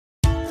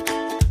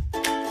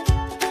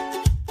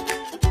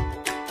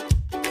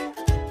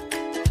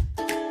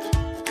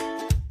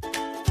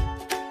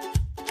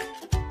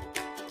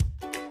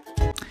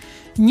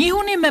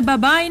Njihuni me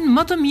babain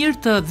më të mirë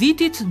të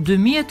vitit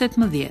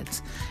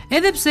 2018.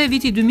 Edhe pse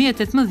viti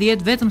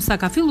 2018 vetëm sa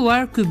ka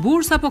filluar, ky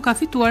burr sapo ka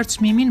fituar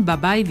çmimin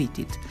babai i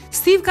vitit.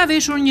 Steve ka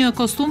veshur një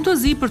kostum të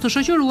zi për të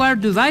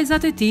shoqëruar dy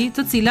vajzat e tij,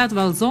 të cilat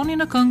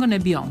vallëzonin në këngën e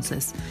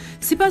Beyoncés.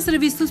 Sipas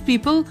revistës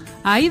People,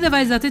 ai dhe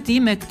vajzat e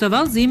tij me këtë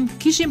vallëzim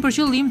kishin për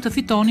qëllim të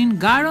fitonin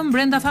garën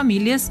brenda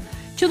familjes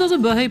që do të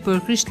bëhej për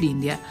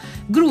Krishtlindje.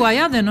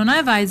 Gruaja dhe nëna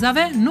e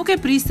vajzave nuk e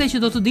priste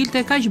që do të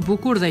dilte kaq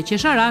bukur dhe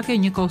qesharake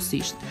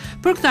njëkohësisht.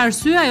 Për këtë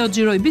arsye ajo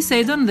xhiroi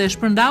bisedën dhe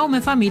shpërndau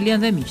me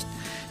familjen dhe miqt.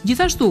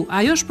 Gjithashtu,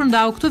 ajo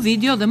shpërndau këtë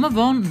video dhe më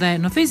vonë dhe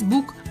në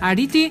Facebook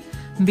arriti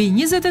mbi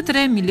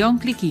 23 milion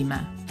klikime.